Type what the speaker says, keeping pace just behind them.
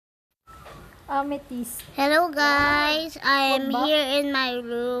Amethyst. Hello guys, I am here in my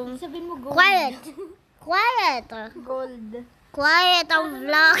room. Sabihin mo gold. Quiet! Quiet! Gold. Quiet, I'm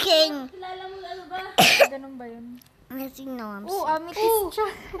vlogging! Kilala mo ano ba? Ganun ba yun? Yes, you know I'm Oh, sick. amethyst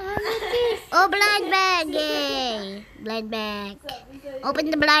siya. Amethyst. Oh, blind bag! Yay! Blind bag. Open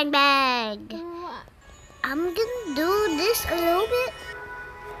the blind bag. I'm gonna do this a little bit.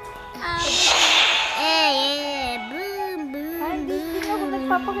 Hey, boom, boom, Hindi ako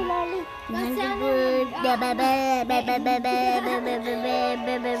nagpapakilala. No,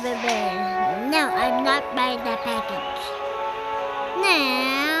 I'm not buying that package.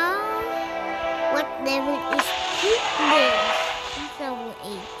 Now, what level is this? He's level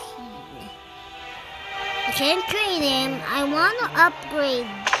 18. I can't trade him. I want to upgrade.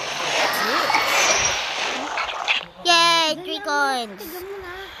 Yay, 3 coins.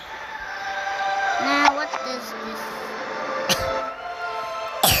 Now, what does this?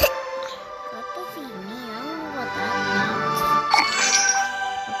 What does he mean? I don't know what that means.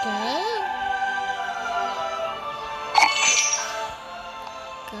 Okay.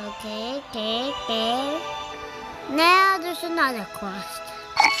 Now, there's another quest.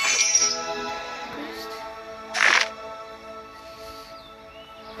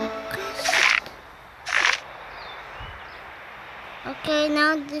 Okay,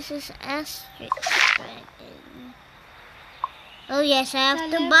 now this is Asterix Dragon. Oh yes, I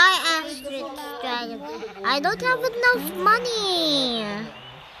have to buy Asterix Dragon. I don't have enough money.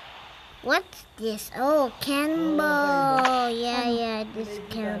 What's this? Oh, cannonball. Yeah, this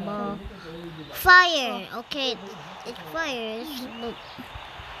cannonball. Fire. Okay, it fires.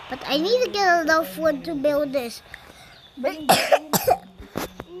 But I need to get enough wood to build this.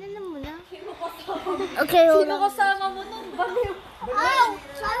 Okay, hold Sino on. kasama mo nun? Baliw. Oh,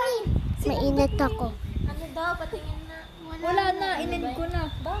 sorry. Mainit ako. Ano daw? Patingin na. Wala na. Inend ko na.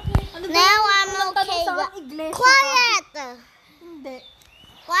 Bakit? Ano ba? Now I'm okay. Iglesia. Quiet. Hindi.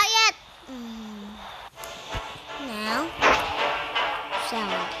 Quiet. Now,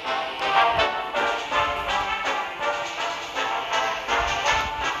 sound.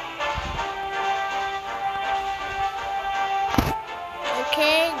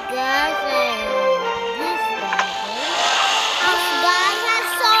 Okay, guys. This guy has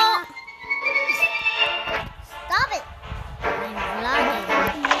so. Stop it. I'm vlogging.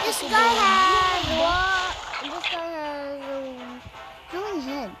 This guy has what? This guy has how many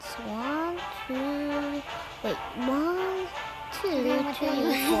heads? 1, 2. Wait, 1, 2,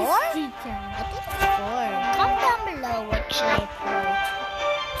 3, 4. I think 4. Comment down below what should I play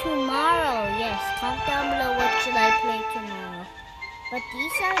tomorrow. Yes, comment down below what should I play tomorrow. But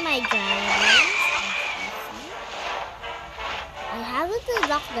these are my dragons. I haven't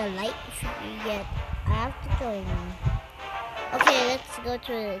unlocked the light figure yet. I have to join them. Okay, let's go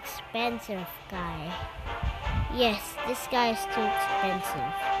to the expensive guy. Yes, this guy is too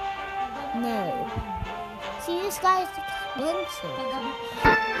expensive. No. See, this guy is expensive.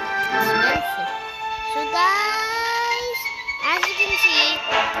 So guys, as you can see,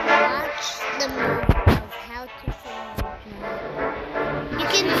 watch the move of how to film. You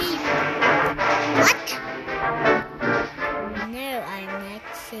can see what? No, I'm not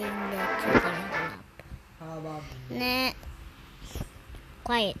saying that to level up. Nah.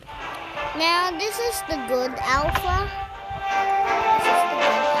 Quiet. Now this is the good alpha.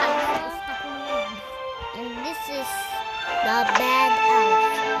 And this is the bad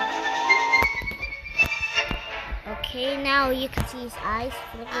alpha. Okay, now you can see his eyes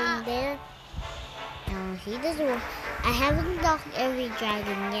flickering there. He doesn't want. I haven't unlocked every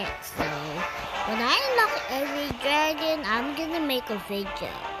dragon yet, so when I unlock every dragon, I'm gonna make a video.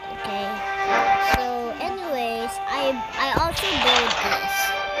 Okay. So, anyways, I also built this.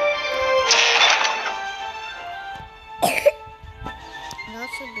 I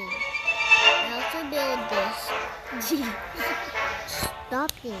also build this.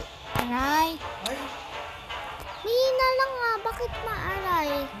 Stop it. Aray. Mahina lang nga. Bakit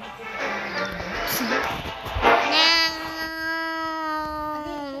maaray? Now,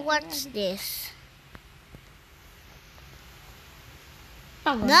 what's this?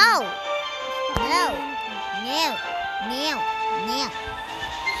 No.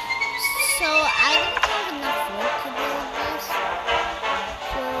 So, I don't have enough wood to build this.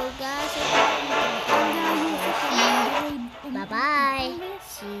 So, guys, bye-bye.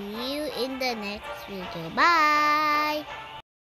 See you in the next video. Bye.